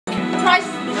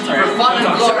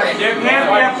There can't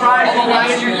be a prize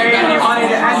unless you pay any money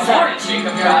to enter.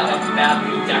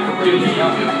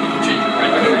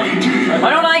 Why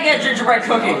don't I get gingerbread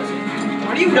cookies?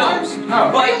 What do you want? Oh.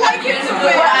 But you like it so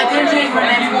much. I didn't change my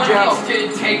name from Joe.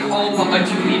 To take home a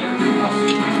 2-liter.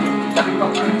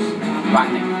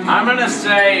 I'm gonna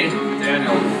say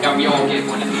Daniel. Yeah, we all get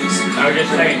one of these. I was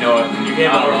just saying Noah. You came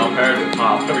out wrong.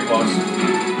 Could be close.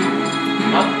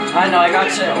 I know. I got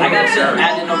to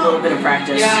add in a little bit of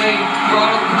practice. Yeah, I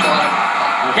brought up the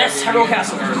bottom. Yes, Hyrule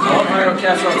Castle. Hyrule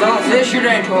Castle. This your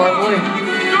day, Tor.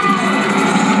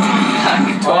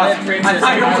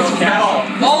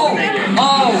 Oh,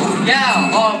 yeah,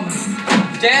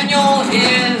 Daniel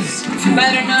is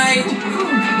Meta Knight.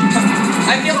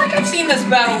 I feel like I've seen this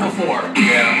battle before.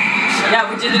 Yeah,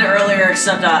 we did it earlier,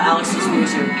 except Alex was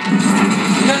losing.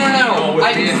 No.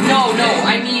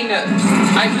 I mean,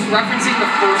 I was referencing the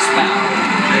first battle.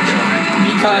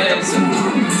 Because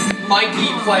Mikey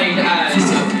played as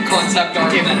Concept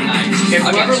Art Meta Knight.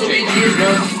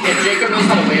 If Jacob knows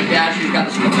how to wave dash, he's got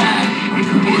this in the bag.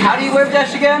 How do you wave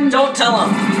dash again? Don't tell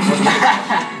him.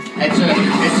 It's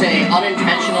a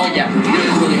unintentional yet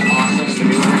really awesome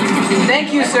maneuver. Thank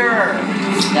you, sir.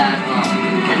 That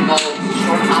involves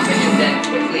short hopping and then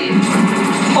quickly.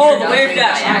 Oh, the wave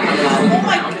dash. Oh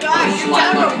my gosh, you're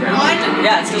down to one?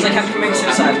 Yeah, it's because I kept committing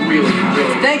suicide. Really.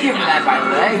 Thank you for that, by the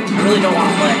way. I really don't want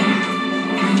to play.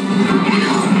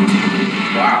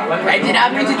 Wow. I did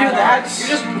not mean to do that.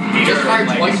 You just fired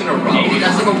twice in a row.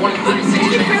 That's like a 1 in 36.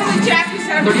 You apparently jacked his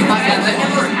head. 35. That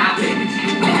never happened.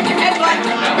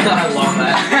 I love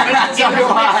that.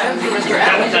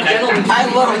 I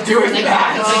love doing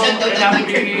that.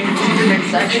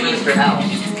 Mr. L.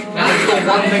 That's the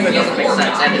one thing that doesn't make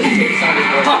sense. And it's somebody's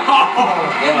voice.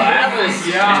 That was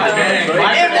I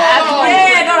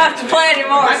don't have to play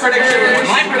anymore. My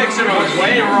prediction was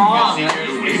way wrong.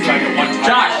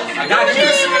 Josh, I got you.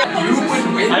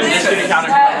 I'm just gonna counter.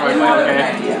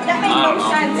 That makes no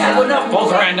sense.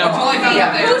 Both random.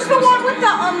 Who's the one with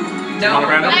the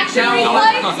actually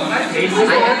play? I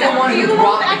am the one who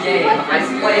brought the game. I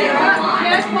play it online. Can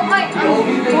I put my black and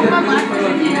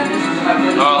then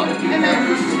put it in there?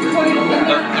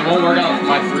 It won't work on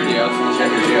my 3DS.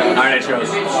 Alright, I chose.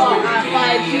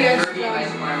 My PS. Does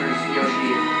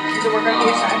it work on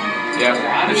your side?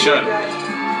 Yeah, it should.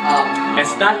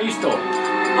 Está listo.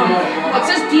 It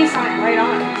says DSi right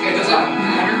on it. It doesn't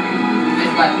matter.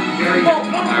 But very Well,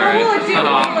 what will it do?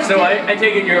 So I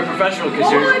take it you're a professional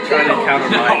because you're trying to counter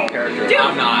my character. Dude,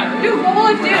 I'm not. Dude, what will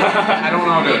it do? I don't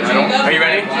know, dude. Are you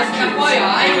ready? Just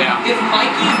FYI, Yeah. if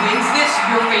Mikey wins this,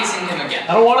 you're facing him again.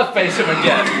 I don't want to face him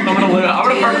again. I'm gonna live. I'm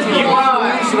gonna first you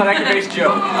so that I can face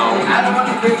Joe. No. I don't want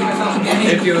to face myself again.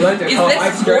 If you would like to Is call this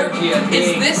my strategy a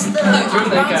Is this the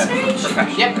compound stage?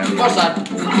 Yep, force side.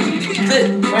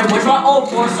 Wait, which one? Oh,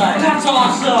 four side. That's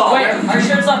awesome. Wait, are you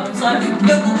sure it's not inside?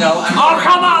 No, I'm Oh,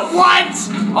 come on, what?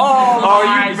 Oh,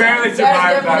 you barely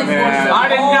survived that, man. I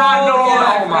did not know.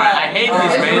 Oh my, I hate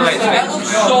these melee That things.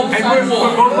 looks so And we're cool.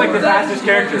 both like the fastest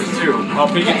characters too. Oh,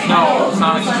 Pikachu. No, it's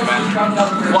not like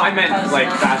that. Well, I meant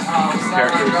like fast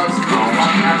characters. What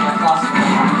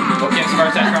game's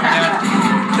first at from again?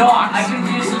 No, I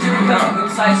confused the two because of move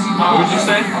size. What would you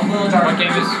say? A little dark. What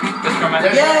game is this from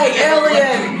at? Yay,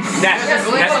 aliens! Nest. Nest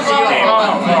is the game.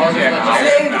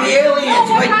 Save the aliens!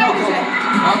 What Wait, time is no. it?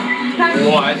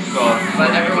 What? But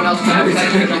everyone else can have it.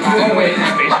 Oh wait,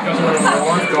 my face goes a little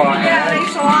more. Go on. Yeah,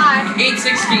 thanks a lot.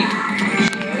 816.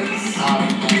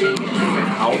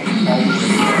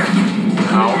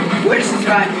 Ow. Where's the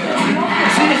guy? I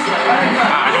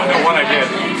don't know what I did.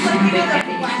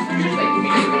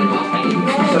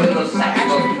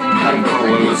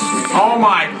 Oh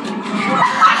my!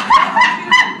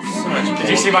 Did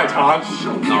you see my taunt?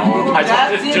 No. I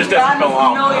just doesn't fell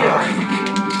off.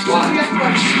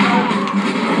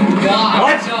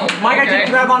 What? Mike, I didn't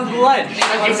grab onto the ledge.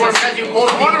 I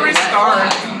want to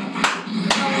restart.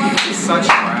 Such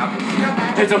crap.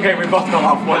 It's okay, we both fell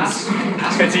off once.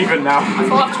 It's even now. I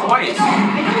fell off twice.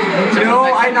 No,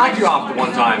 I knocked you off the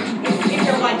one time.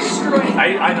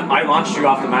 I launched you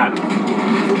off the map.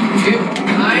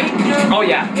 Oh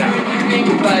yeah.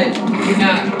 But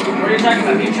What are you talking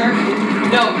about? Game Shark?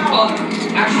 no,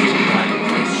 actually,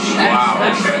 Wow.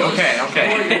 Okay.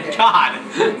 God.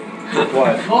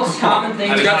 What? Most common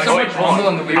thing. You got so much rumble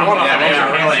on the wheel. Yeah,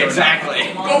 really,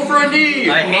 exactly. Go for a knee!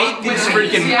 I hate these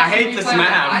freaking. I hate this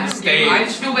map stage.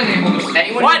 I've still been able to.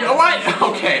 Anyone What?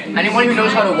 Okay. Anyone who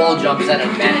knows how to wall jump is at an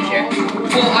advantage here.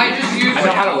 Well, I just used. I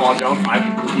know how to wall jump. I've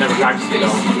never practiced it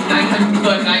though.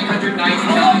 999 of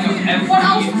every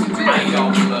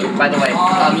item. By the way,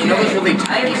 you know what's really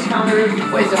I tiny? encountered.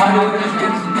 Wait, so how do we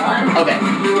one. Okay.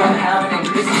 You have an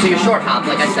increased So you short hop,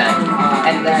 like I said,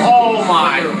 and then Oh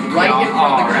my! right in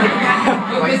front of the ground.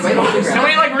 Right on the ground. Can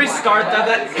we like restart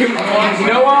that?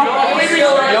 Noah?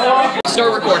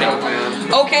 Start recording.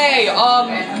 Okay,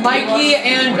 Mikey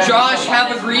and Josh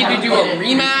have agreed to do a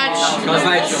rematch. Because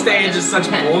that stage is such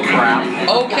bullcrap.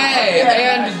 Okay,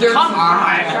 and there's... Come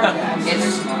on!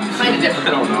 It's kind of different.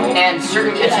 I don't know. And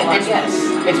certain, it's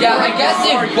Yeah, I guess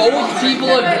if both people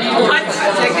agree to...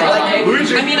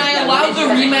 I mean, I allowed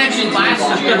the rematch in last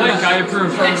year. I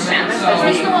approve first.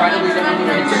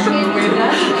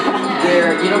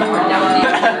 Where you don't run down the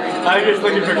I'm just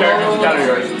looking for characters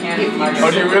categories. Oh,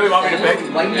 do you really want me to pick?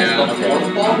 lightness before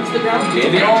the ball hits the ground.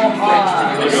 Maybe. A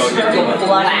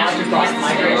lot of algebra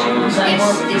migration.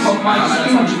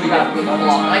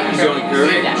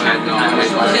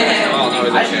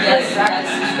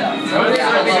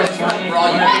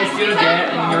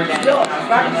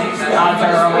 Odds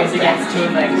are always against two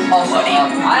things. Also,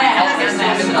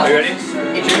 Are you ready?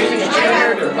 if you're using a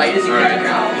generator, the right as you hit the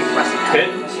ground, you press it. Hit?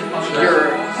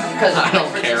 Because I don't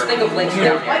care. Think of links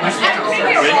down here.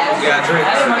 Yeah, drink.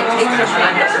 It takes some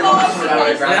time to sort out the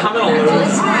ground. I'm gonna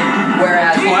lose.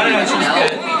 Whereas Why did I choose now,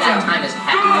 it? that time is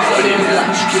half. So it's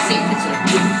like, see, it's a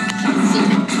see.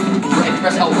 Right,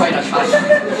 press L right on top.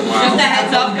 Just a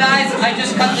heads up, guys, I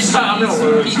just cut the I'm gonna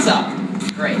lose. pizza.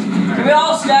 Great. Can we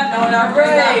all step on our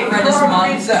break for this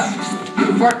month?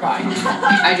 Fork pie.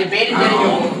 I debated getting you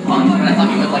a punch, but I thought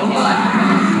you would like me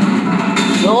last.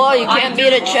 Noah, you can't beat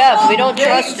a chef. We don't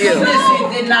trust you. What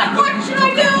should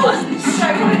I do? Should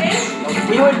I put it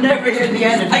in? You would never hear the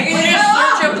end of it. I can just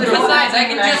search up, besides, I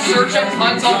can just search up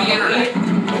puns on the internet.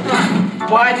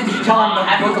 Why did you tell him the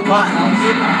book of puns?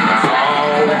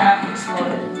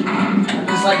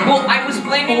 It's like, well, I was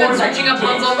planning on searching up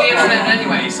puns on the internet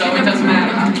anyway, so it doesn't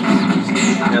matter.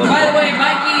 By the way,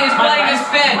 Mikey is playing his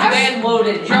Fed, and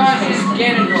Josh is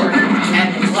Ganondorf. And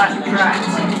his last track.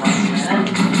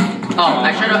 Oh,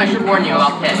 I should warn you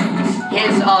about Pit.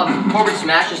 His forward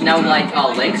smash is now like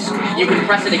Link's. You can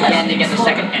press it again to get the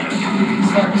second hit.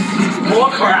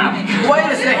 More crap. Wait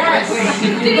a second.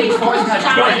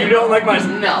 No, you don't like my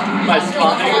No.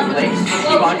 spawn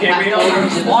gaming?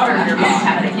 Water in your mouth.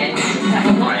 Have it again.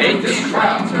 I hate this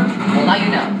crap. Well, now you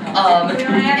know.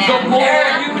 The more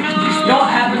you know. You know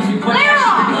what happens when you put extra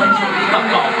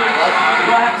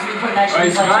What happens when you put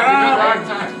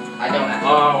extra I don't have.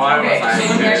 Oh, why was Okay, so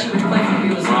when you actually replay the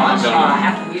wheels launch,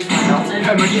 half the wheels were melted.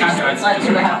 Inside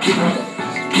the other half people.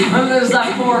 Remember there was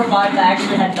that 4 or 5 that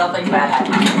actually had nothing bad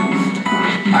happen.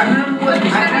 I remember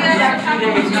that few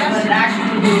days when it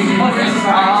actually was one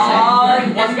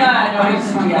guy I know he's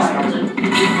melted.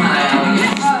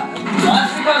 Well,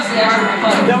 that's because the actual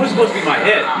replay. That was supposed to be my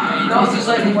hit. That was just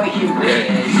like the way he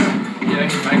really is.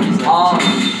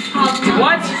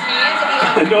 What?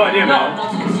 No idea, No, man.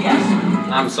 melted is yes.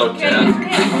 I'm so dead. A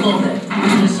little bit.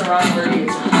 Just around where he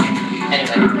is.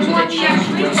 Anyway, so they changed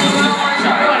the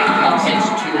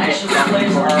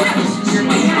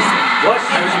What?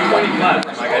 I was recording left.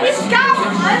 It's got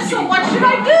one, so what should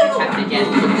I do?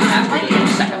 Again, the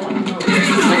second one.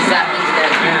 Which that means that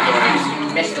if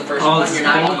you miss the first one, you're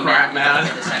not going crap, man.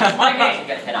 Okay.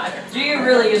 get hit either. Do you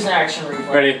really use an action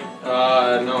replay? Ready?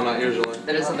 No, not usually.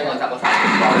 There is something like that with He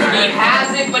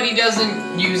has it, but he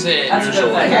doesn't use it. That's a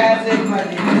good thing.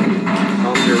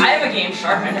 I have a game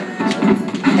sharp. I never use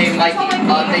it. Hey Mikey,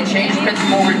 they changed Pit's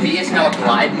forward B, it's now a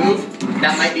glide move.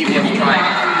 That might be worth trying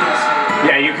out.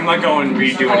 Yeah, you can like go and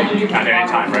redo it at any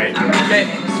time, right?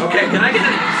 Okay, can I get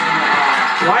it?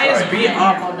 Why is B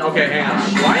up? Okay, hang on.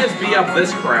 Why is B up this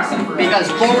crap?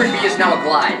 Because forward B is now a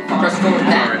glide. Press forward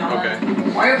that. Alright, okay.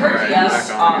 Mario Kart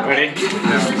DS. Ready?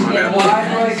 Why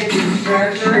do I get this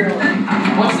character?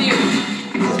 What's the...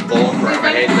 Bull crap,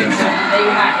 I hate this. They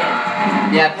hack it.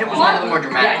 Yeah, Pit was a little more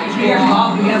dramatic. Yeah,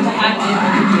 you have to hack it.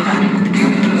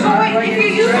 So wait, if you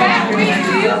use that, if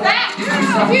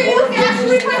you use the action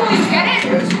replay, will you get it?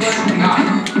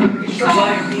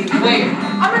 Wait,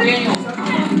 I'm gonna Daniel.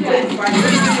 Good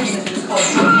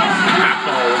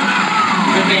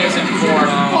thing it's in 4.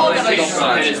 No, you can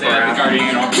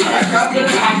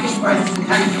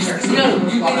use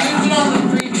it on the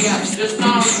 3DS, just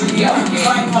not on the 3DS.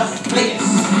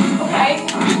 Okay.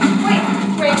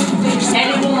 Wait. And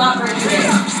it will not break your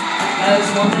game. That is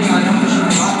one thing I know for sure.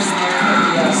 Not break your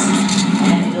DS.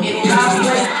 And it will not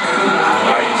break.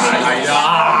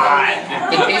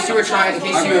 In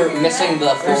case you were missing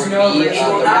the forward B, It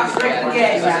will not break the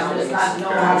game. It's not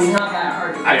that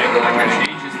hard. I didn't know what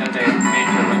changes that they made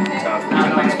for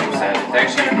the set. They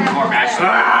actually more match.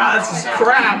 This is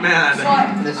crap, man.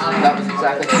 that was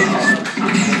exactly what it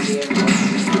was.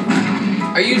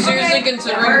 Are Are you seriously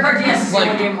considering Mario Kart DS is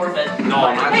like a game worth it. No,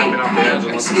 I'm not jumping off the edge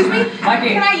unless Excuse me?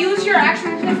 Mikey, Can I use your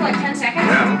action replay for like 10 seconds?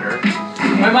 Yeah, I don't care.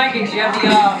 wait, Mikey, do you have the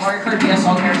Mario Kart DS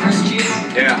all characters cheat?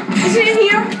 Yeah. Is it in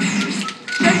here?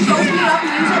 Should I just open it up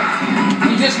and use it?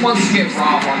 he just wants to get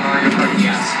Rob on Mario Kart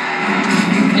DS?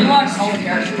 It unlocks all the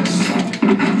characters.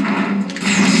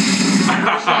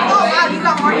 Oh wow, you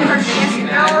got Mario Kart DS in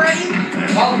there already?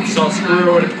 Well, So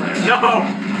screwed. No!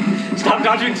 Stop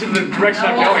dodging to the direction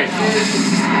I'm going.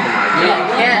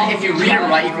 Yeah, if you read it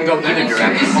right, you can go either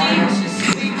direction.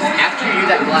 After you do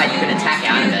that glide, you can attack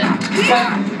out of it. but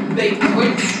they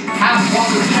would have one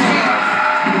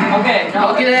Okay, now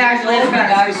look at it actually. Let's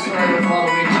back out story with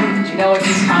Waluigi. Do you know what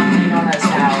he's commonly known as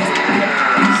now?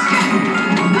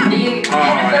 The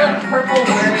Philip Purple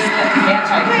wearing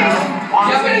anti-hero.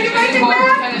 Yeah, but he's getting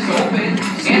Mario Tennis Open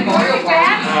and Mario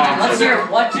Party. Let's hear,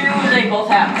 what do they both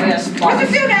have? Yes, What's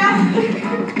it do now?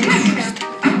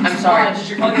 I'm sorry. Did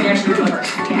you plug the extra first?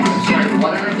 Sorry,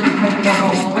 what on earth are you talking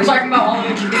about? We're talking about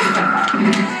Waluigi being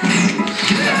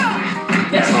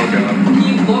Yes. Oh god.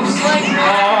 He looks like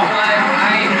Mario, but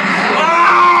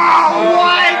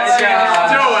What? Do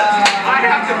it! I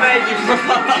have to thank you for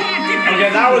Okay,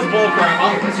 that was bullcrap.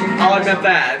 I'll admit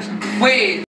that. Wait.